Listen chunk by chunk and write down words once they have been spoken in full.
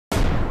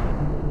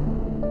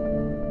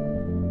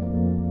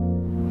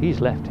He's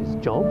left his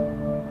job.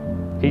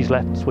 He's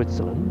left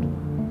Switzerland.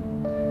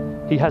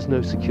 He has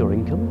no secure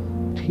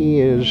income. He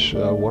is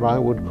what I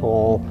would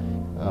call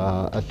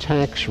a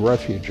tax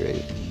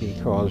refugee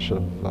because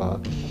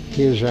of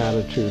his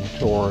attitude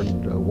toward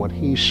what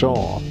he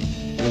saw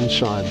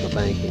inside the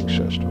banking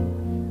system.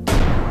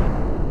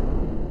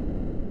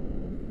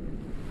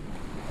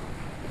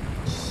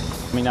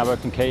 I mean, I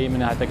worked in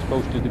Cayman, I had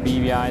exposure to the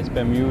BVIs,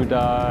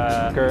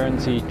 Bermuda,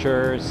 Guernsey,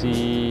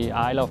 Jersey,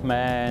 Isle of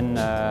Man,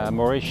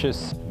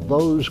 Mauritius.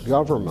 Those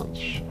governments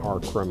are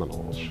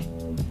criminals.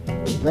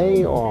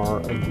 They are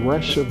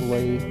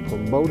aggressively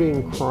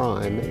promoting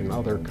crime in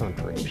other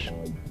countries.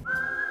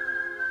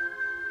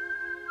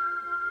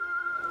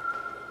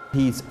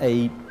 He's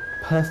a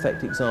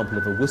perfect example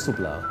of a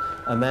whistleblower,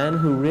 a man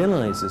who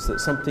realizes that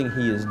something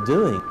he is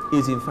doing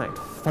is in fact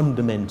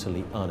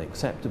fundamentally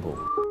unacceptable.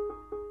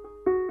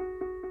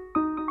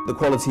 The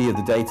quality of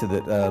the data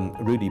that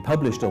Rudy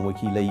published on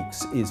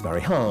Wikileaks is very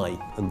high.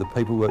 And the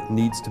paperwork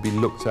needs to be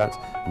looked at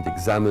and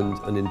examined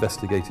and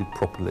investigated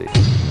properly.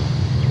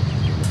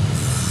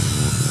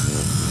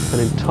 An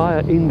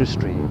entire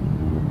industry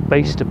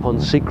based upon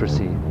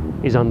secrecy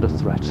is under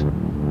threat.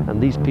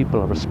 And these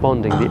people are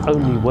responding the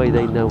only way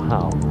they know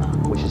how,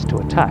 which is to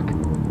attack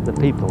the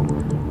people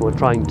who are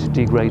trying to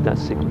degrade that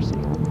secrecy.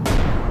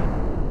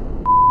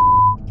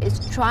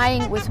 It's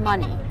trying with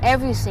money,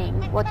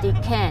 everything what they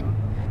can,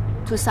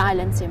 to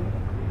silence him.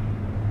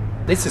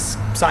 This is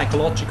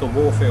psychological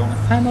warfare on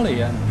a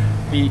family, and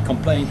we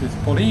complained with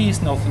the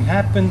police, nothing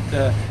happened.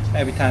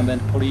 Every time when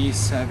the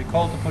police, we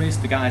called the police,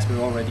 the guys were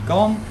already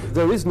gone.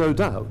 There is no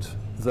doubt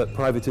that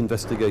private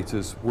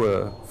investigators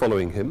were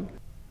following him.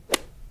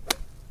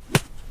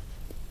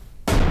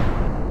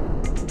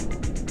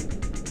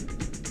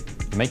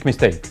 Make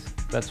mistakes,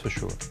 that's for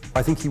sure.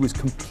 I think he was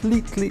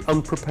completely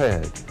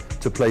unprepared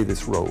to play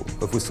this role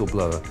of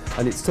whistleblower,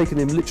 and it's taken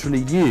him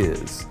literally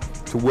years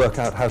to work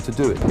out how to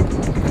do it.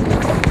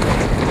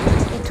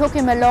 It took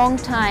him a long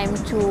time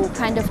to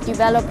kind of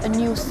develop a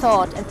new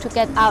thought and to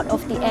get out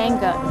of the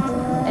anger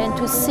and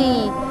to see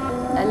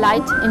a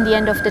light in the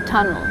end of the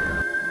tunnel.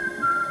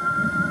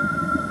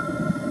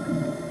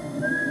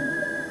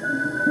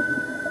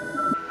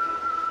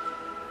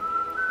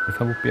 If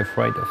I would be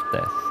afraid of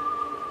death,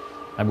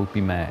 I would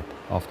be mad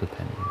after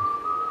 10 years.